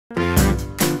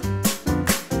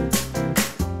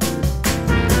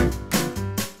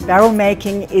Barrel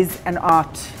making is an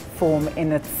art form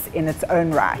in its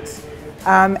own right.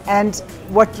 And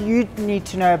what you need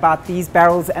to know about these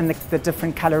barrels and the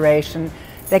different coloration,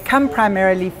 they come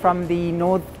primarily from the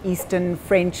northeastern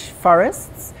French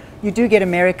forests. You do get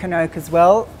American oak as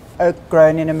well, oak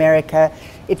grown in America.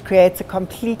 It creates a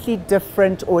completely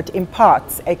different, or it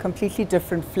imparts a completely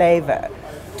different flavor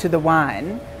to the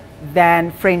wine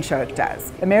than French oak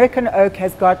does. American oak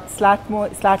has got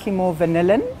slightly more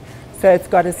vanillin, so it's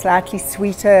got a slightly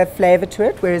sweeter flavor to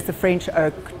it, whereas the French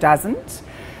oak doesn't.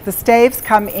 The staves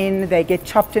come in, they get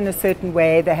chopped in a certain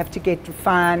way, they have to get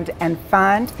refined and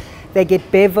fined. They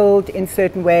get beveled in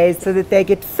certain ways so that they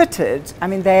get fitted. I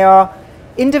mean, they are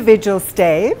individual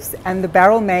staves, and the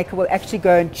barrel maker will actually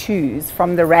go and choose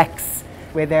from the racks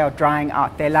where they are drying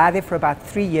out. They lie there for about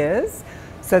 3 years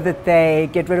so that they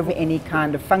get rid of any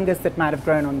kind of fungus that might have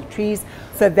grown on the trees.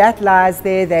 So that lies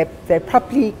there, they're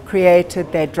properly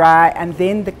created, they're dry, and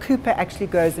then the cooper actually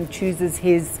goes and chooses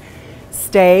his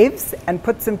staves and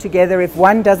puts them together. If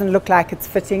one doesn't look like it's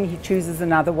fitting, he chooses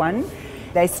another one.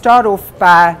 They start off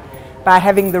by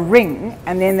having the ring,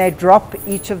 and then they drop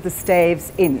each of the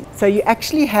staves in. So you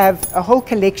actually have a whole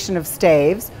collection of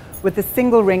staves with a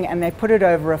single ring, and they put it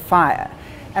over a fire.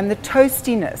 And the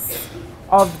toastiness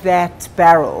of that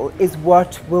barrel is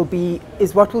what will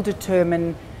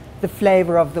determine the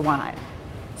flavor of the wine.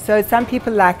 So some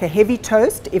people like a heavy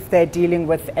toast if they're dealing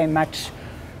with a much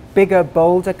bigger,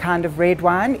 bolder kind of red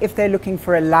wine. If they're looking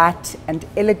for a light and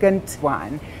elegant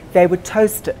wine, they would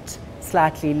toast it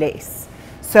slightly less.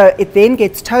 So it then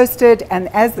gets toasted, and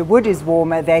as the wood is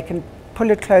warmer, they can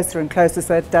pull it closer and closer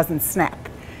so it doesn't snap.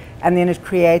 And then it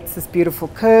creates this beautiful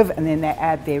curve, and then they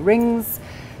add their rings.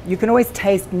 You can always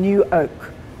taste new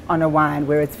oak on a wine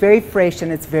where it's very fresh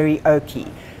and it's very oaky.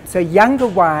 So younger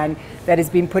wine that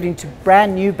has been put into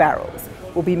brand new barrels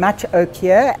will be much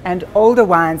oakier, and older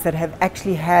wines that have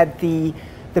actually had the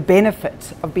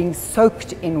benefit of being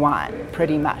soaked in wine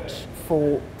pretty much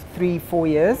for 3-4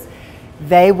 years,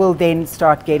 they will then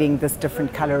start getting this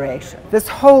different coloration. This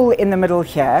hole in the middle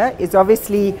here is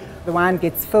obviously the wine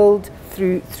gets filled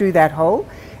through that hole,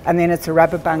 and then it's a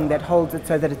rubber bung that holds it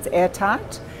so that it's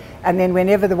airtight. And then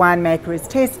whenever the winemaker is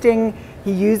testing,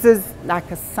 he uses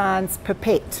like a science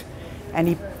pipette, and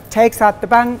he takes out the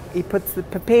bung, he puts the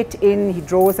pipette in, he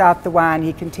draws out the wine,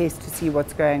 he can test to see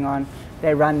what's going on.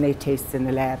 They run their tests in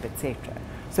the lab, etc.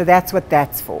 So that's what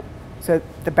that's for. So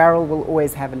the barrel will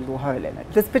always have a little hole in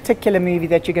it. This particular movie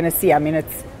that you're going to see, I mean,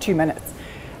 it's 2 minutes,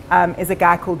 is a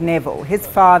guy called Neville. His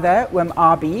father, Wim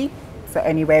Arby, it's the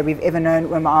only way we've ever known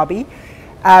Wim Arby,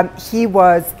 he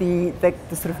was the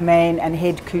sort of main and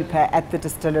head cooper at the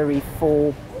distillery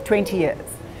for 20 years.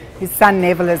 His son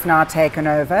Neville has now taken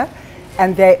over,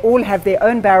 and they all have their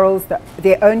own barrels,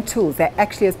 their own tools. They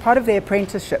actually, as part of their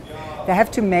apprenticeship, they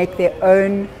have to make their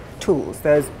own tools,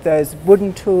 those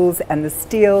wooden tools and the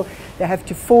steel. They have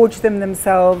to forge them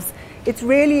themselves. It's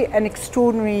really an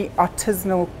extraordinary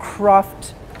artisanal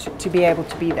craft to be able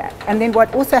to be that. And then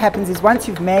what also happens is once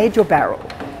you've made your barrel,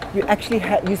 you actually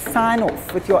you sign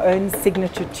off with your own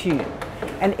signature tune.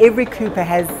 And every cooper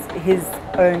has his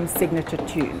own signature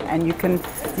tune. And you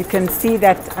can see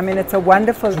that, I mean, it's a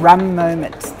wonderful rum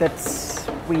moment that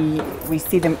we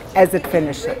see them as it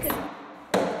finishes.